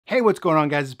Hey, what's going on,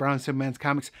 guys? It's Brown Superman's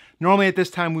Comics. Normally at this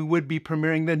time we would be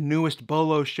premiering the newest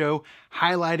BOLO show,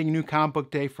 highlighting New Comic Book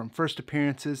Day from first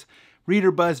appearances,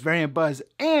 reader buzz, variant buzz,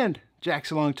 and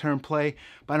Jack's long-term play.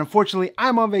 But unfortunately,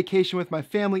 I'm on vacation with my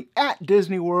family at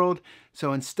Disney World,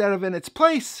 so instead of in its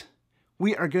place,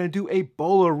 we are going to do a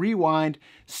BOLO rewind,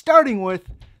 starting with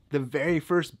the very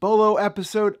first BOLO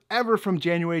episode ever from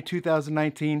January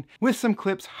 2019, with some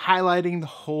clips highlighting the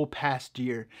whole past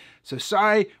year. So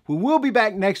sorry, we will be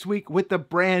back next week with the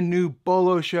brand new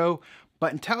BOLO show,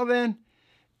 but until then,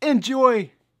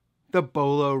 enjoy the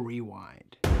BOLO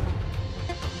rewind.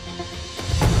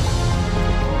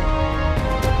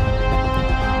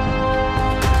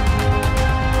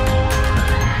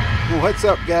 What's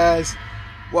up, guys?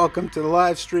 Welcome to the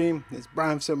live stream. It's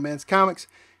Brian from Superman's Comics.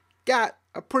 Got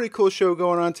a pretty cool show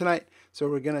going on tonight. So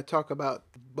we're going to talk about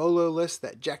the BOLO list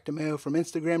that Jack DeMeo from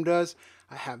Instagram does.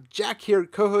 I have Jack here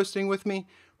co-hosting with me.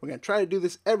 We're going to try to do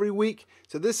this every week.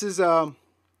 So this is the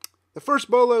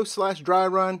first BOLO / dry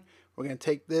run. We're going to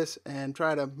take this and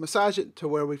try to massage it to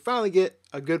where we finally get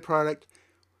a good product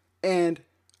and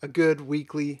a good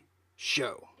weekly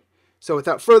show. So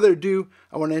without further ado,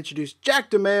 I want to introduce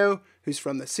Jack DeMeo, who's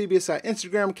from the CBSI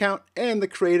Instagram account and the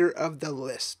creator of the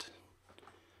list.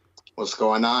 What's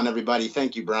going on, everybody?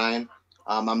 Thank you, Brian.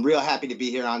 I'm real happy to be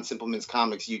here on Simpleman's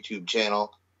Comics YouTube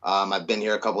channel. I've been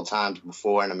here a couple times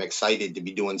before, and I'm excited to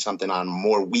be doing something on a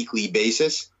more weekly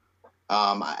basis.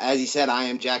 As he said, I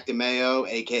am Jack DeMeo,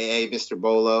 a.k.a. Mr.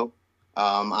 BOLO,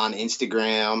 on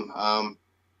Instagram.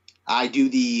 I do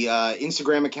the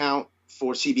Instagram account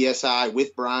for CBSI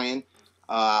with Brian.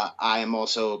 I am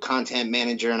also a content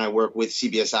manager, and I work with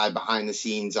CBSI behind the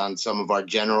scenes on some of our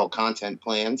general content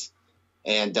plans.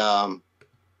 And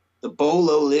the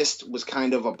BOLO list was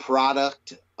kind of a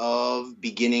product of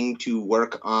beginning to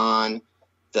work on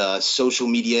the social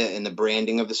media and the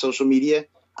branding of the social media.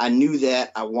 I knew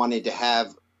that I wanted to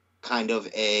have kind of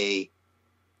a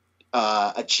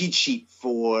cheat sheet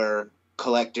for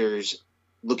collectors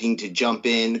looking to jump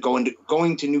in, going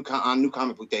to New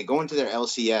Comic Book Day, going to their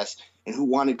LCS, and who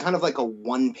wanted kind of like a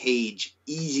one-page,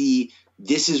 easy,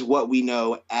 this is what we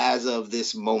know as of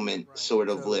this moment sort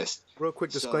of list. Real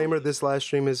quick disclaimer, this live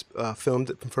stream is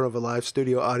filmed in front of a live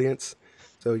studio audience.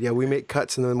 So yeah, we make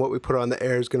cuts and then what we put on the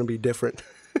air is going to be different.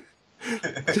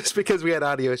 Just because we had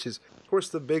audio issues. Of course,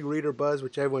 the big reader buzz,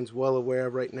 which everyone's well aware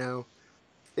of right now,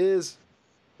 is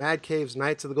Mad Cave's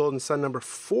Knights of the Golden Sun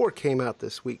 #4 came out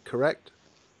this week, correct?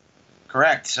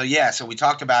 Correct. So so we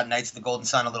talked about Knights of the Golden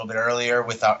Sun a little bit earlier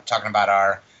with talking about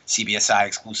our CBSI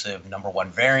exclusive #1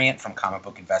 variant from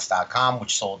comicbookinvest.com,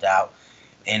 which sold out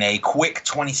in a quick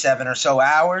 27 or so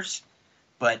hours.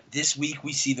 But this week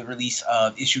we see the release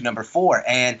of issue #4,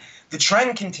 and the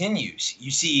trend continues.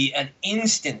 You see an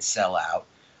instant sellout.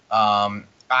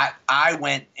 I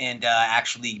went and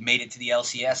actually made it to the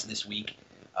LCS this week,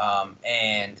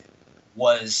 and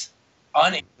was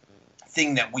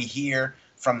thing that we hear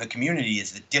from the community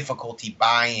is the difficulty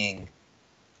buying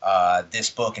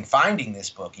this book and finding this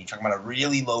book. You're talking about a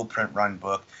really low print run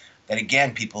book that,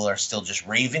 again, people are still just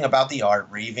raving about the art,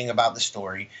 raving about the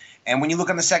story. And when you look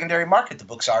on the secondary market, the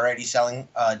book's already selling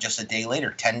just a day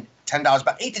later, $10,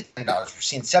 about $8 to $10. We're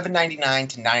seeing $7.99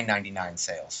 to $9.99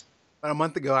 sales. About a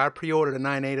month ago, I pre-ordered a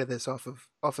 9.8 of this off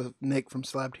of Nick from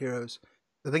Slabbed Heroes.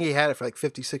 I think he had it for like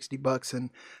 $50-$60, and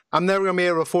I'm never gonna be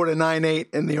able to afford a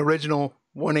 9.8 in the original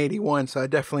 181. So I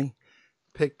definitely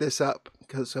picked this up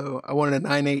because I wanted a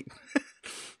 9.8.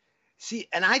 See,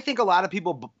 and I think a lot of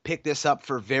people pick this up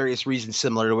for various reasons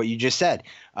similar to what you just said.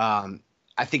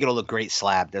 I think it'll look great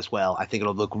slabbed as well. I think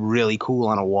it'll look really cool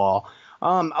on a wall.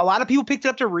 A lot of people picked it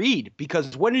up to read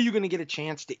because when are you going to get a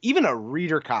chance to – even a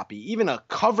reader copy, even a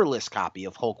coverless copy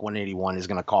of Hulk 181 is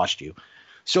going to cost you.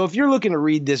 So if you're looking to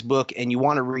read this book and you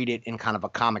want to read it in kind of a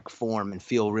comic form and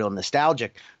feel real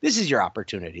nostalgic, this is your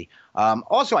opportunity.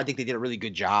 Also, I think they did a really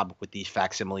good job with these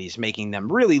facsimiles, making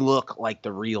them really look like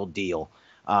the real deal.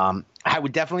 I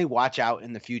would definitely watch out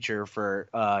in the future for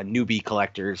newbie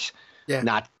collectors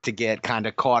not to get kind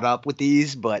of caught up with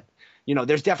these. But, you know,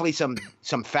 there's definitely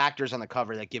some factors on the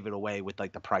cover that give it away with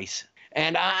like the price.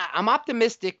 And I'm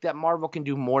optimistic that Marvel can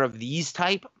do more of these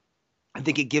type. I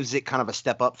think it gives it kind of a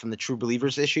step up from the True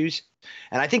Believers issues.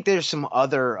 And I think there's some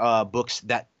other books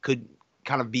that could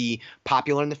kind of be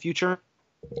popular in the future.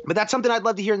 But that's something I'd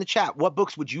love to hear in the chat. What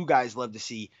books would you guys love to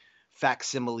see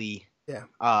facsimile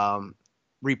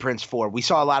reprints for? We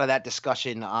saw a lot of that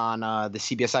discussion on the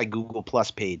CBSI Google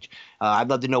Plus page. I'd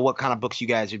love to know what kind of books you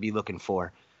guys would be looking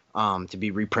for to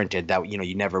be reprinted that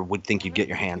you never would think you'd get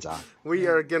your hands on. We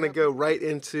are going to go right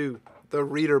into the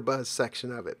reader buzz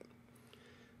section of it.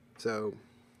 So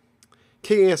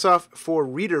kicking us off for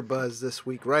Reader Buzz this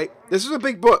week, right? This is a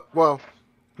big book. Well,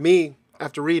 me,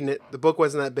 after reading it, the book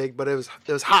wasn't that big, but it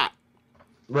was hot.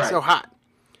 Right. So hot.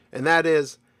 And that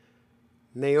is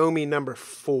Naomi number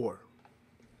 4.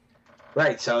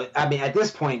 Right. So, I mean, at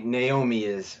this point, Naomi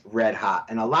is red hot.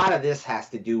 And a lot of this has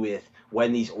to do with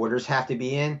when these orders have to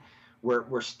be in.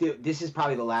 We're still, this is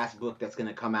probably the last book that's going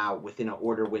to come out within an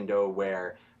order window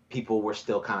where people were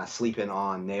still kind of sleeping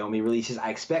on Naomi releases. I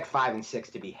expect 5 and 6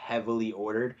 to be heavily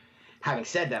ordered. Having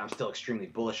said that, I'm still extremely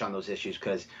bullish on those issues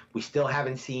because we still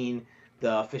haven't seen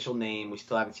the official name. We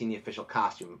still haven't seen the official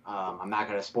costume. I'm not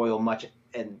going to spoil much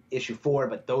in issue 4,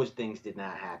 but those things did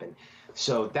not happen.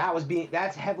 So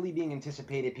that's heavily being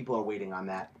anticipated. People are waiting on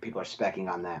that. People are specking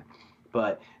on that.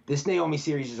 But this Naomi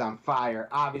series is on fire.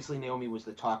 Obviously, Naomi was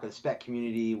the talk of the spec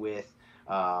community with,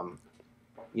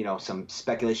 some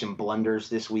speculation blunders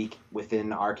this week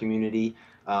within our community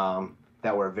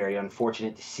that were very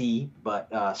unfortunate to see, but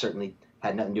certainly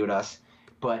had nothing to do with us.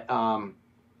 But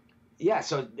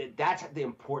so that's the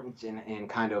importance and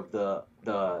kind of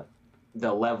the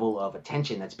level of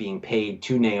attention that's being paid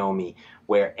to Naomi,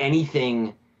 where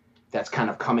anything that's kind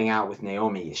of coming out with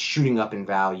Naomi is shooting up in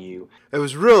value. It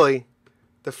was really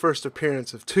the first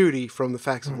appearance of Tootie from The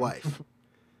Facts of Life.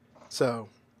 So,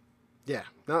 yeah,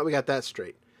 now that we got that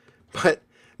straight. But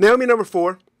Naomi number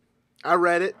 4, I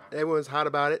read it. Everyone was hot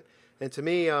about it. And to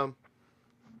me,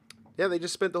 they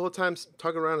just spent the whole time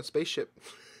talking around a spaceship.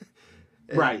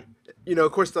 And, right.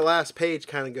 Of course, the last page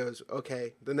kind of goes,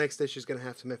 okay, the next issue is going to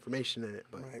have some information in it.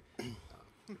 But. Right.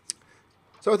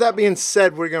 So with that being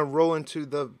said, we're going to roll into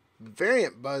the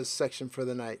variant buzz section for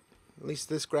the night. At least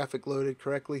this graphic loaded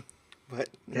correctly. But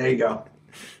there you go.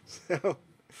 So,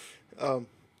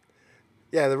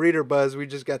 the reader buzz, we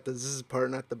just got the zzz part,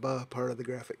 not the buh part of the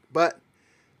graphic. But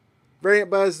variant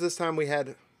buzz, this time we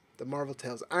had the Marvel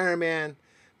Tales Iron Man.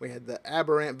 We had the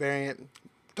Aberrant variant.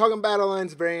 Talking Battle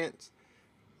Lines variants.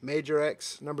 Major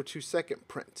X, number 2 second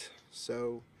print.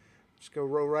 So, just go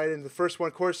roll right into the first one.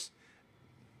 Of course,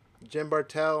 Jen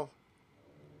Bartel.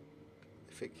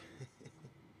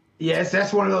 Yes,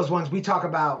 that's one of those ones we talk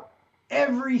about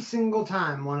every single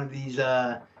time one of these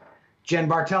Jen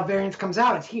Bartel variants comes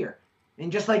out. It's here.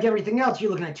 And just like everything else, you're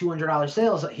looking at $200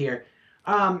 sales here.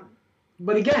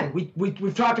 But again,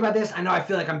 we've talked about this. I know I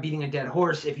feel like I'm beating a dead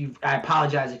horse. I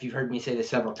apologize if you've heard me say this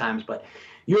several times, but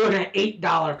you're looking at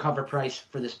 $8 cover price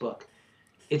for this book.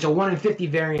 It's a 1 in 50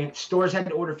 variant. Stores had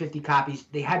to order 50 copies.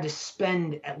 They had to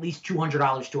spend at least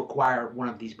 $200 to acquire one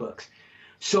of these books.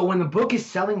 So when the book is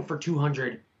selling for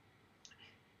 $200,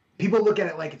 people look at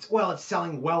it like it's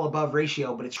selling well above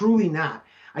ratio, but it's truly not.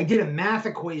 I did a math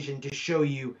equation to show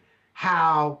you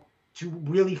how to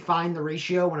really find the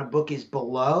ratio when a book is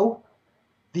below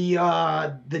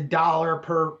the dollar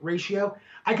per ratio.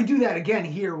 I could do that again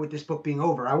here with this book being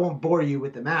over. I won't bore you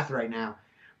with the math right now.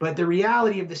 But the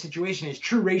reality of the situation is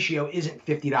true ratio isn't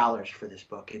 $50 for this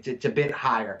book. It's a bit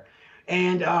higher.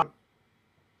 And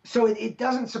so it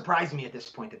doesn't surprise me at this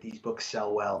point that these books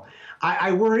sell well.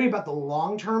 I worry about the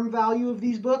long-term value of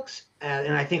these books.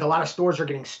 And I think a lot of stores are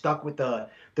getting stuck with the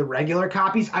regular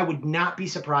copies. I would not be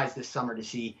surprised this summer to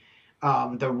see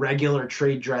the regular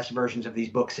trade dress versions of these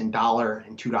books in $1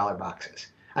 and $2 boxes.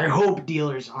 I hope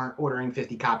dealers aren't ordering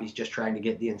 50 copies just trying to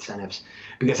get the incentives,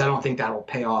 because I don't think that'll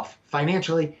pay off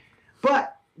financially.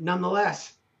 But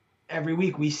nonetheless, every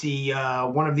week we see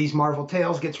one of these Marvel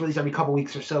Tales gets released. Every couple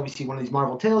weeks or so we see one of these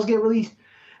Marvel Tales get released.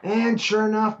 And sure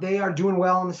enough, they are doing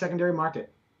well in the secondary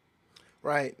market.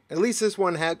 Right. At least this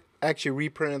one had actually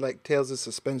reprinted like Tales of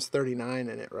Suspense 39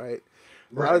 in it, right?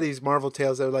 A lot of these Marvel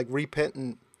Tales, they're like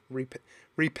repenting.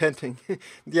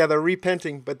 Yeah, they're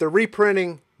repenting, but they're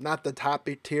reprinting not the top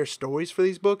tier stories for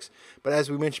these books. But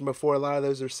as we mentioned before, a lot of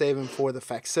those are saving for the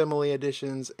facsimile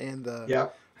editions and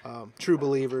the True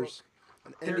Believers.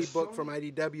 An indie book from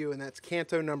IDW, and that's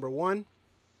Canto number 1.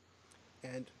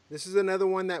 And this is another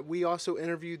one that we also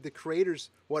interviewed the creators,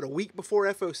 a week before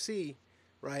FOC,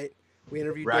 right? We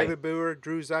interviewed David Boer,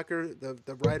 Drew Zucker,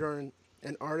 the writer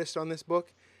and artist on this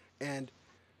book. And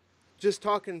just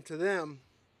talking to them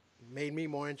made me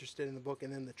more interested in the book,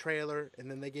 and then the trailer, and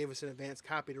then they gave us an advanced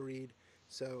copy to read.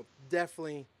 So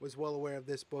definitely was well aware of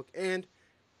this book, and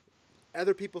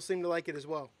other people seem to like it as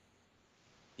well.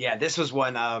 Yeah, this was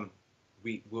one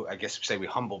we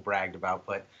humble bragged about,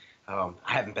 but I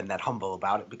haven't been that humble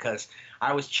about it because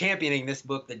I was championing this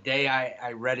book the day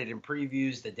I read it in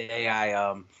previews, the day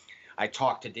I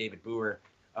talked to David Boer.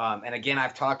 And again,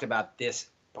 I've talked about this.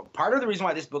 Part of the reason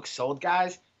why this book sold,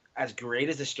 guys, as great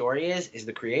as the story is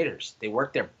the creators. They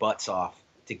worked their butts off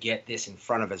to get this in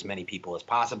front of as many people as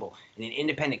possible. And in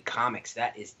independent comics,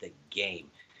 that is the game.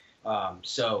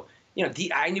 So you know,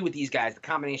 I knew with these guys, the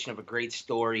combination of a great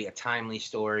story, a timely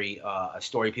story, a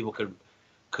story people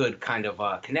could kind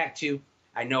of connect to.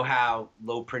 I know how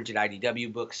low printed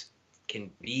IDW books can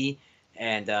be,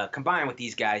 and combined with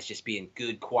these guys just being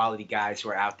good quality guys who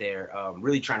are out there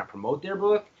really trying to promote their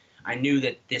book, I knew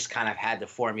that this kind of had the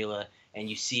formula, and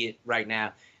you see it right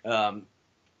now.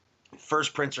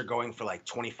 First prints are going for like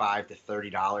 $25 to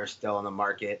 $30 still on the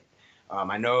market.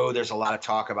 I know there's a lot of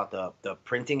talk about the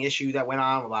printing issue that went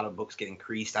on. A lot of books getting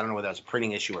creased. I don't know whether that's a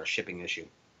printing issue or a shipping issue.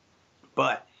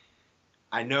 But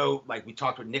I know, like we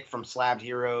talked with Nick from Slabbed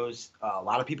Heroes, a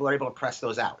lot of people are able to press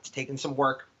those out. It's taken some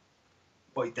work,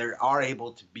 but they are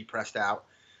able to be pressed out.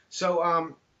 So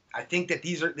I think that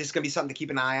this is going to be something to keep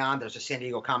an eye on. There's a San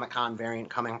Diego Comic-Con variant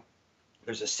coming.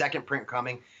 There's a second print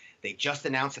coming. They just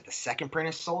announced that the second print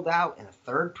is sold out and the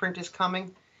third print is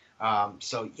coming.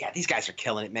 So yeah, these guys are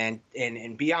killing it, man.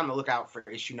 And be on the lookout for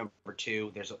issue number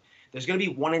 2. There's going to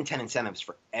be 1 in 10 incentives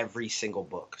for every single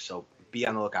book. So be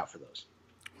on the lookout for those.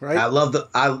 Right.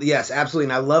 Yes, absolutely.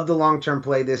 And I love the long-term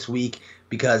play this week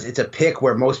because it's a pick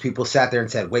where most people sat there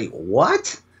and said, wait,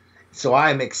 what? So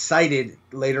I'm excited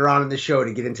later on in the show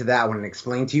to get into that one and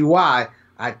explain to you why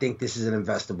I think this is an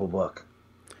investable book.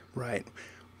 Right.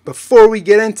 Before we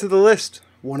get into the list,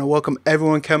 I want to welcome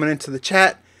everyone coming into the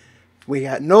chat. We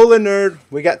got Nolan Nerd,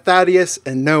 we got Thaddeus,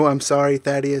 and no, I'm sorry,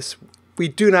 Thaddeus, we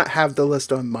do not have the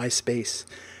list on MySpace.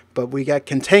 But we got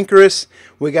Cantankerous,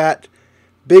 we got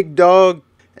Big Dog,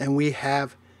 and we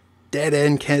have Dead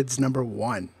End Kids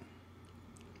 #1.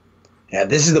 Yeah,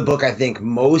 this is the book I think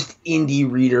most indie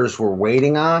readers were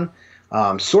waiting on.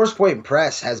 SourcePoint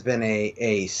Press has been an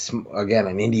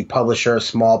indie publisher,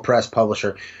 small press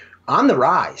publisher, on the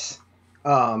rise.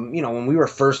 When we were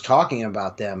first talking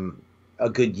about them a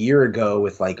good year ago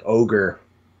with like Ogre,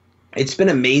 it's been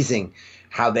amazing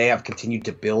how they have continued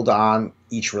to build on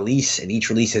each release, and each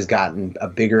release has gotten a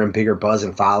bigger and bigger buzz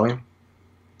and following.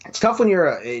 It's tough when you're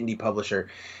an indie publisher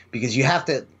because you have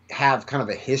to have kind of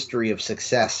a history of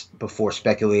success before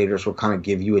speculators will kind of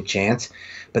give you a chance.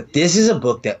 But this is a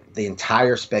book that the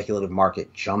entire speculative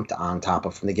market jumped on top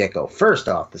of from the get-go. First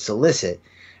off, the solicit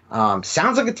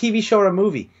sounds like a TV show or a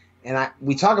movie. And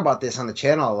we talk about this on the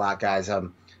channel a lot, guys.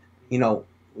 You got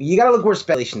to look where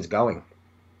speculation's going.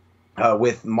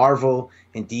 With Marvel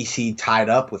and DC tied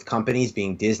up with companies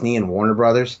being Disney and Warner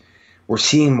Brothers, we're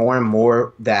seeing more and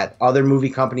more that other movie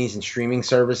companies and streaming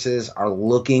services are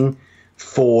looking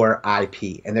for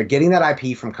IP, and they're getting that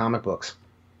IP from comic books.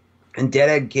 And Dead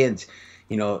End Kids,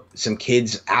 some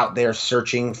kids out there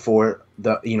searching for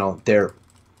the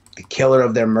killer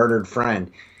of their murdered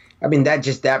friend. I mean,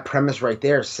 that premise right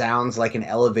there sounds like an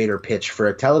elevator pitch for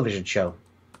a television show.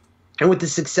 And with the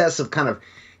success of kind of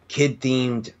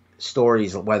kid-themed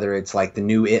stories, whether it's like the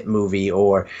new It movie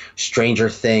or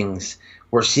Stranger Things,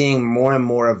 we're seeing more and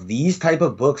more of these type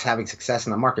of books having success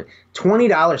in the market.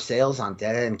 $20 sales on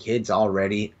Dead End Kids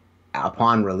already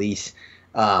upon release.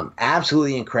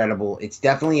 Absolutely incredible. It's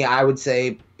definitely, I would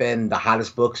say, been the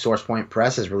hottest book SourcePoint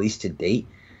Press has released to date.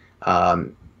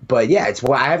 But yeah,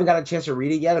 I haven't got a chance to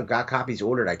read it yet. I've got copies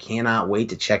ordered. I cannot wait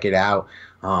to check it out.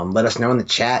 Let us know in the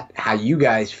chat how you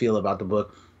guys feel about the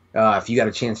book. If you got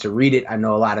a chance to read it, I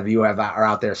know a lot of you are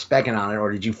out there specking on it,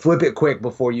 or did you flip it quick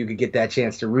before you could get that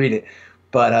chance to read it?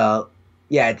 But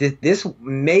this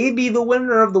may be the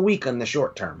winner of the week in the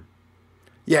short term.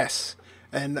 Yes,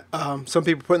 and some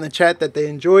people put in the chat that they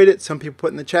enjoyed it. Some people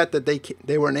put in the chat that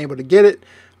they weren't able to get it.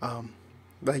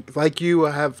 Like you,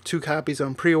 I have 2 copies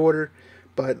on pre-order.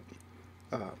 But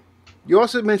you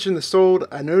also mentioned the sold.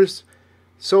 I noticed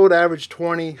sold average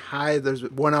 20 high. There's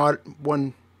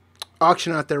one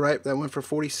auction out there, right? That went for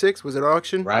 46. Was it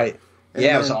auction? Right. And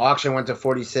yeah, it was an auction. Went to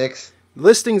 46.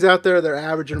 Listings out there, they're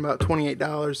averaging about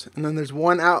 $28, and then there's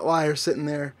one outlier sitting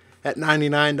there at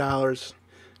 $99.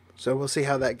 So we'll see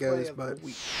how that goes.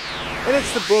 And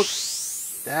it's the book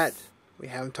that we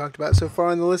haven't talked about so far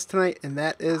on the list tonight, and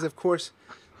that is, of course,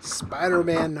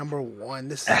 Spider-Man #1.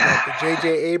 This is like the J.J.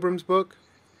 Abrams book.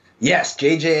 Yes,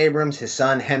 J.J. Abrams, his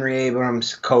son Henry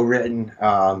Abrams, co-written.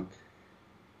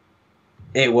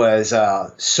 It was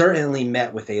certainly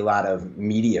met with a lot of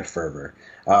media fervor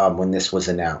when this was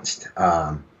announced.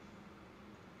 And,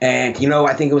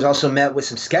 I think it was also met with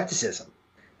some skepticism.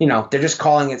 They're just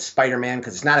calling it Spider-Man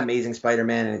because it's not Amazing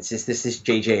Spider-Man, and it's just this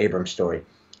J.J. Abrams story.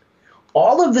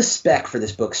 All of the spec for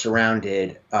this book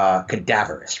surrounded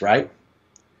Cadaverous, right?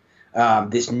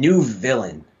 This new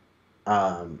villain.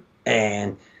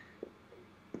 And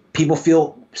people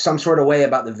feel some sort of way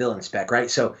about the villain spec,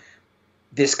 right? So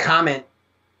this comment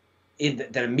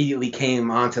that immediately came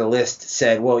onto the list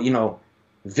said, well,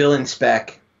 villain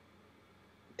spec,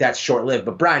 that's short-lived.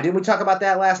 But Brian, didn't we talk about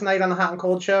that last night on the Hot and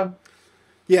Cold show?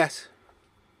 Yes.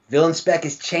 Villain spec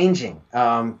is changing.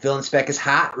 Villain spec is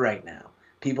hot right now.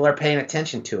 People are paying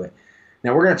attention to it.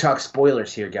 Now, we're going to talk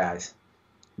spoilers here, guys.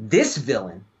 This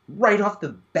villain, right off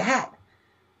the bat,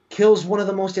 kills one of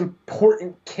the most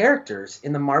important characters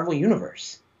in the Marvel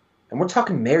Universe. And we're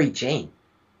talking Mary Jane.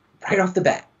 Right off the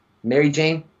bat. Mary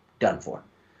Jane, done for.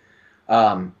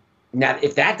 Now,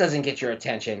 if that doesn't get your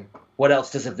attention, what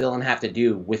else does a villain have to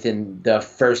do within the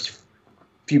first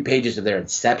few pages of their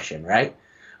inception, right?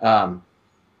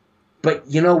 But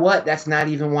you know what? That's not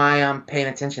even why I'm paying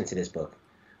attention to this book.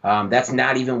 That's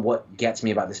not even what gets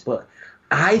me about this book.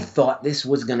 I thought this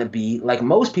was going to be, like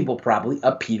most people probably,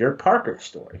 a Peter Parker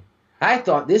story. I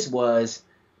thought this was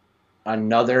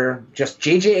another, just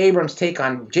J.J. Abrams' take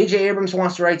on, J.J. Abrams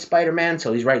wants to write Spider-Man,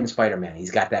 so he's writing Spider-Man.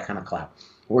 He's got that kind of clout.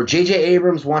 Or J.J.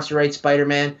 Abrams wants to write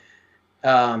Spider-Man,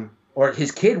 or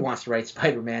his kid wants to write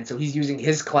Spider-Man, so he's using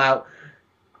his clout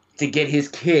to get his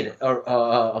kid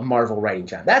a Marvel writing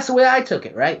job. That's the way I took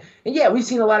it, right? And yeah, we've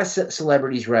seen a lot of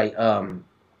celebrities write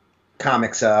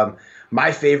comics.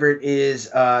 My favorite is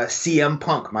CM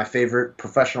Punk, my favorite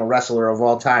professional wrestler of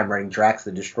all time, writing Drax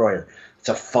the Destroyer. It's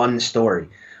a fun story.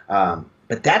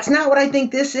 But that's not what I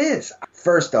think this is.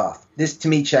 First off, this to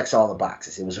me checks all the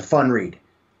boxes. It was a fun read.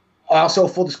 Also,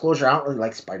 full disclosure, I don't really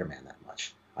like Spider-Man that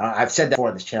much. I've said that before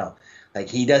on this channel. Like,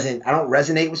 I don't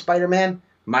resonate with Spider-Man.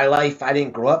 My life, I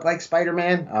didn't grow up like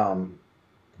Spider-Man.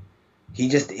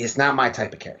 It's not my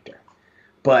type of character.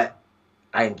 But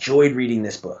I enjoyed reading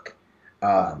this book.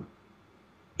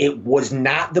 It was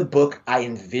not the book I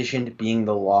envisioned being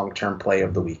the long-term play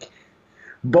of the week.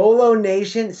 Bolo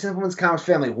Nation, Simpleman's Comics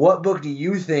family, what book do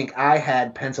you think I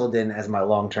had penciled in as my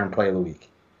long-term play of the week?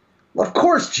 Well, of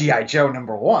course, G.I. Joe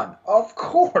 #1. Of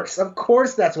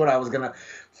course that's what I was going to...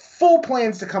 Full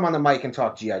plans to come on the mic and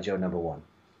talk G.I. Joe #1.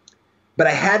 But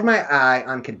I had my eye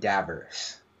on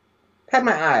Cadaverous. Had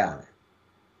my eye on it.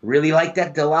 Really like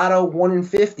that Delato 1 in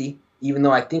 50, even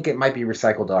though I think it might be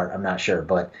recycled art. I'm not sure,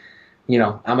 but,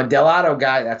 I'm a Delato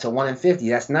guy. That's a 1 in 50.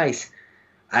 That's nice.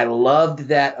 I loved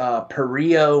that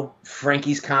Perio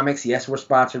Frankie's Comics. Yes, we're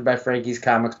sponsored by Frankie's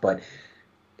Comics, but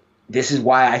this is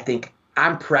why I think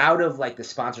I'm proud of, like, the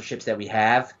sponsorships that we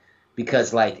have,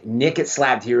 because, like, Nick at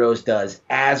Slabbed Heroes does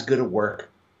as good a work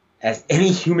as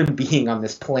any human being on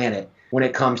this planet when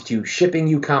it comes to shipping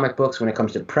you comic books, when it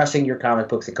comes to pressing your comic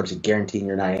books, when it comes to guaranteeing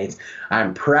your 9/8.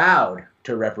 I'm proud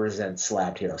to represent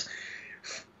Slabbed Heroes.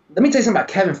 Let me tell you something about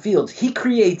Kevin Fields. He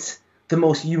creates the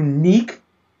most unique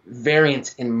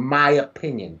variants, in my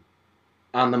opinion,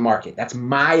 on the market. That's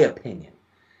my opinion.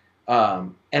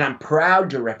 And I'm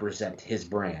proud to represent his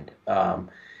brand. From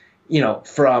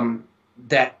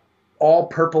that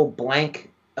all-purple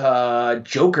blank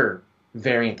Joker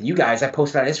variant that you guys, I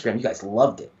posted on Instagram, you guys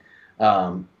loved it,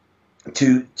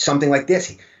 to something like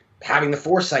this, having the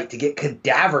foresight to get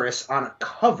Cadaverous on a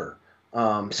cover,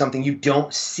 something you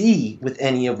don't see with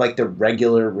any of, like, the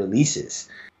regular releases.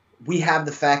 We have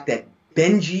the fact that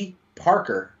Benji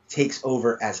Parker takes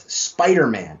over as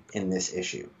Spider-Man in this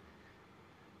issue.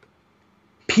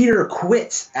 Peter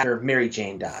quits after Mary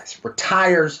Jane dies,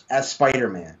 retires as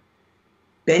Spider-Man.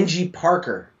 Benji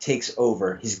Parker takes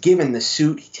over. He's given the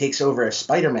suit. He takes over as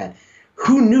Spider-Man.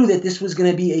 Who knew that this was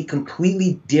going to be a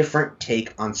completely different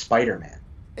take on Spider-Man?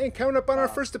 And coming up on our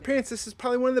first appearance, this is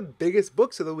probably one of the biggest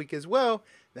books of the week as well.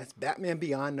 That's Batman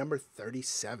Beyond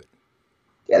 #37.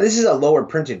 Yeah, this is a lower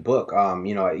printed book.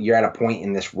 You're at a point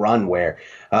in this run where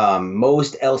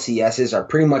most LCSs are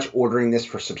pretty much ordering this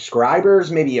for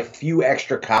subscribers, maybe a few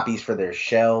extra copies for their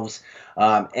shelves.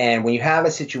 And when you have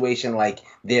a situation like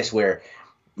this where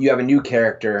you have a new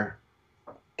character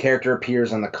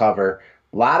appears on the cover,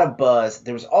 a lot of buzz.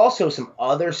 There's also some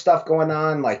other stuff going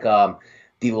on, like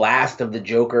the last of the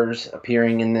Jokers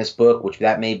appearing in this book, which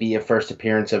that may be a first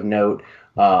appearance of note.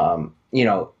 A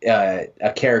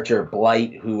character,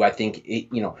 Blight, who I think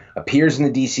appears in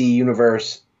the DC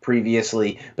universe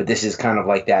previously, but this is kind of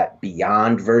like that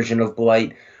Beyond version of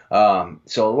Blight.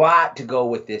 So a lot to go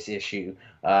with this issue.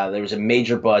 There was a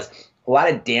major buzz. A lot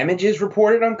of damages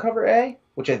reported on cover A,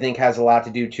 which I think has a lot to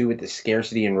do too with the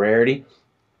scarcity and rarity.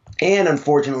 And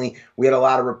unfortunately, we had a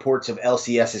lot of reports of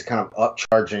LCSs kind of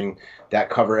upcharging that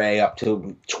cover A up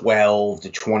to $12 to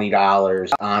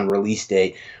 $20 on release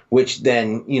date, which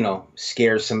then,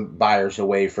 scares some buyers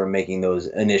away from making those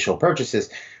initial purchases.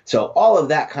 So all of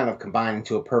that kind of combined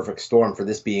into a perfect storm for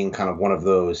this being kind of one of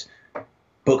those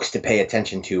books to pay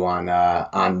attention to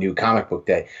on New Comic Book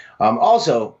Day.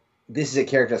 Also, this is a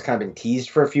character that's kind of been teased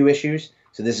for a few issues,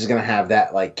 so this is going to have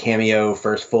that like cameo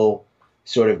first full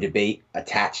sort of debate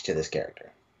attached to this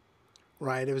character.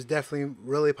 Right, it was definitely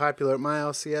really popular at my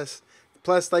LCS.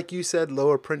 Plus, like you said,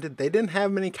 lower printed. They didn't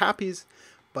have many copies,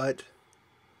 but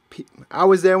I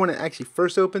was there when it actually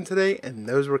first opened today, and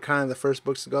those were kind of the first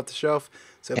books to go off the shelf.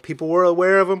 So people were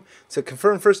aware of them. So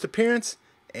confirmed first appearance,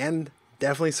 and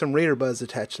definitely some reader buzz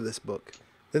attached to this book.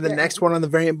 Then the next one on the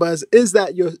variant buzz is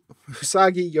that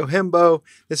Usagi Yohimbo.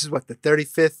 This is what, the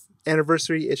 35th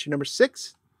anniversary, issue number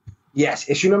 6? Yes,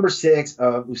 issue number 6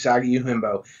 of Usagi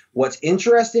Yohimbo. What's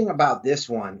interesting about this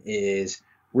one is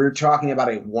we're talking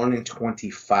about a 1 in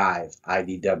 25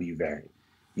 IDW variant.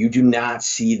 You do not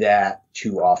see that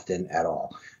too often at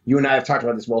all. You and I have talked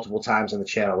about this multiple times on the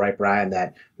channel, right, Brian,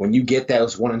 that when you get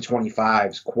those 1 in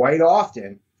 25s, quite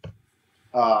often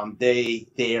they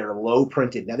are low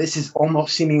printed. Now, this is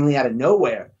almost seemingly out of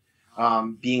nowhere,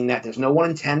 being that there's no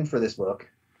 1 in 10 for this book.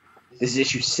 This is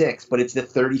issue 6, but it's the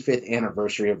 35th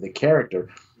anniversary of the character.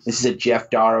 This is a Jeff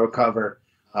Darrow cover.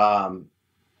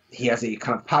 He has a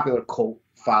kind of popular cult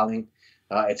following.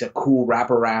 It's a cool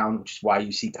wraparound, which is why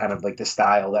you see kind of like the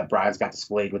style that Brian's got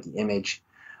displayed with the image.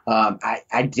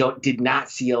 I did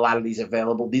not see a lot of these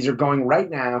available. These are going right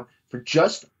now for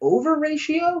just over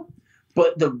ratio,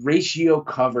 but the ratio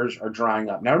covers are drying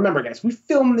up. Now, remember, guys, we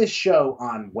filmed this show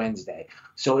on Wednesday,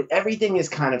 so everything is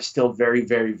kind of still very,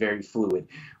 very, very fluid.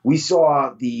 We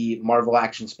saw the Marvel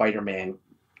Action Spider-Man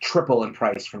triple in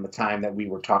price from the time that we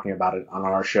were talking about it on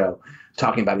our show,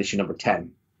 talking about issue number 10.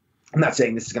 I'm not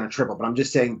saying this is going to triple, but I'm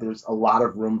just saying there's a lot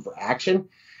of room for action.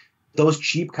 Those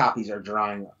cheap copies are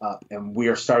drying up, and we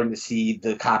are starting to see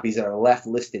the copies that are left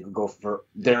listed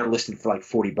they're listed for like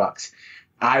 $40.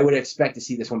 I would expect to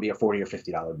see this one be a $40 or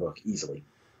 $50 book easily.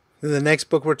 The next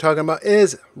book we're talking about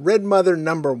is Red Mother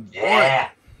number 1. Yeah.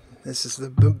 This is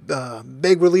the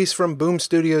big release from Boom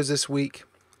Studios this week.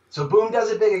 So Boom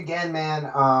does it big again, man.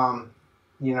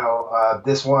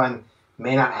 This one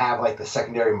may not have like the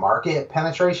secondary market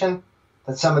penetration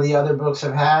that some of the other books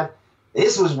have had.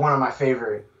 This was one of my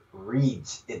favorite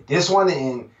reads. This one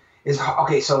is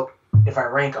okay. So if I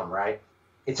rank them, right,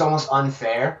 it's almost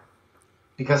unfair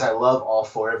because I love all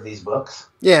 4 of these books.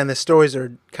 Yeah, and the stories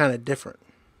are kind of different.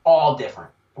 All different,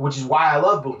 which is why I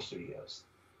love Boom Studios.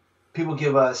 People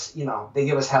give us, they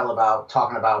give us hell about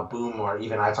talking about Boom, or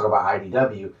even I talk about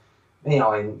IDW,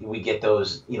 and we get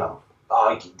those,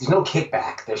 there's no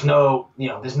kickback. There's no,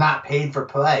 there's not paid for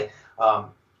play.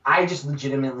 I just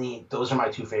legitimately, those are my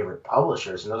 2 favorite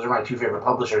publishers, and those are my 2 favorite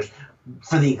publishers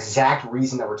for the exact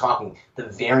reason that we're talking, the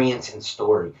variance in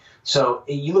story. So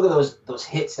you look at those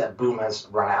hits that Boom has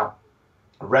run out.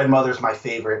 Red Mother's my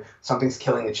favorite. Something's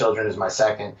Killing the Children is my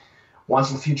second.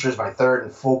 Once in the Future is my third,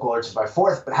 and Folklords is my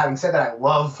fourth. But having said that, I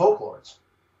love Folklords.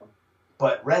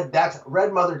 But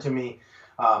Red Mother to me,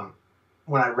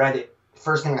 when I read it,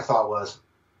 first thing I thought was,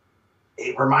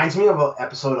 it reminds me of an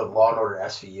episode of Law & Order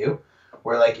SVU,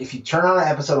 where like if you turn on an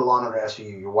episode of Law & Order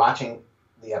SVU, you're watching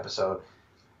the episode.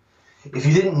 If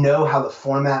you didn't know how the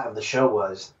format of the show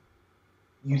was,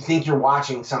 you think you're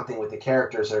watching something with the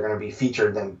characters that are going to be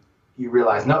featured, then you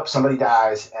realize, nope, somebody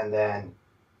dies, and then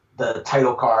the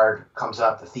title card comes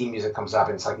up, the theme music comes up,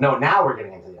 and it's like, no, now we're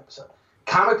getting into the episode.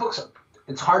 Comic books,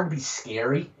 it's hard to be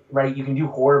scary, right? You can do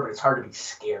horror, but it's hard to be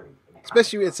scary.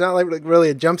 Especially, it's not like really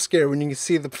a jump scare when you can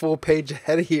see the full page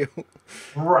ahead of you.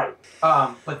 Right.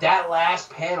 But that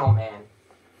last panel, man,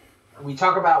 we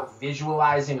talk about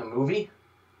visualizing a movie.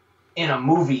 In a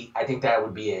movie, I think that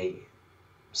would be a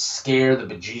scare the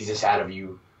bejesus out of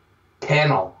you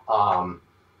panel.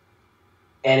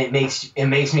 And it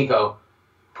makes me go,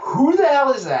 who the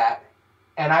hell is that?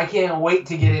 And I can't wait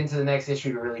to get into the next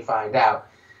issue to really find out.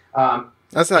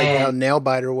 That's like how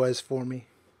Nailbiter was for me.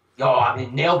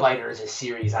 Nailbiter is a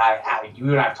series. You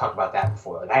and I have talked about that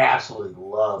before. Like, I absolutely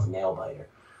love Nailbiter.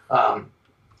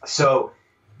 So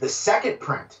the second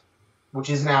print, which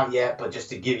isn't out yet, but just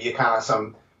to give you kind of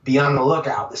some be on the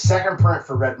lookout, the second print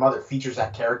for Red Mother features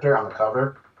that character on the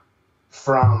cover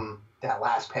from that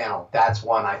last panel. That's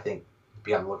one I think to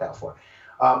be on the lookout for.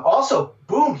 Also,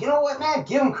 Boom, you know what, man?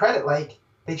 Give them credit. Like,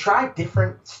 they tried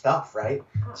different stuff, right?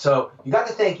 So you got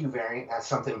the thank you variant. That's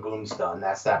something Boom's done.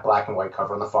 That's that black and white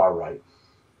cover on the far right.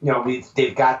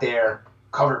 They've got their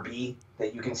cover B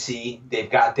that you can see.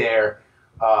 They've got their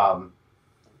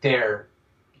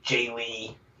J.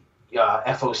 Lee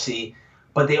FOC,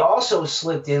 but they also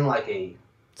slipped in like a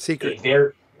secret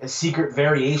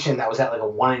variation that was at like a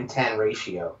 1 in 10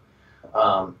 ratio.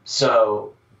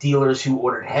 So dealers who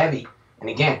ordered heavy, and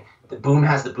again, the Boom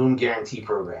has the Boom Guarantee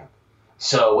program.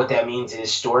 So what that means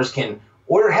is stores can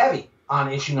order heavy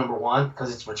on issue number 1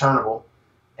 because it's returnable,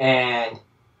 and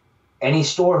any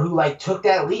store who like took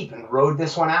that leap and rode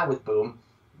this one out with Boom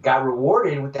got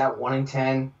rewarded with that 1 in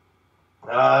 10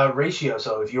 ratio.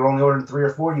 So if you were only ordering 3 or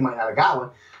 4, you might not have got one.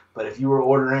 But if you were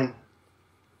ordering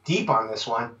deep on this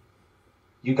one,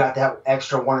 you got that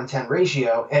extra 1 in 10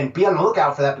 ratio. And be on the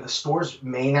lookout for that, because stores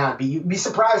may not be. You'd be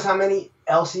surprised how many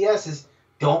LCSs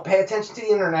don't pay attention to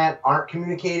the internet, aren't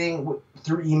communicating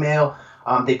through email.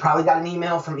 They probably got an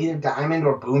email from either Diamond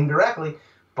or Boom directly,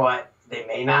 but they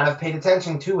may not have paid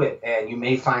attention to it. And you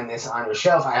may find this on your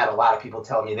shelf. I had a lot of people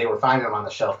tell me they were finding them on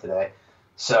the shelf today.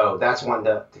 So that's one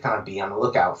to kind of be on the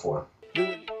lookout for.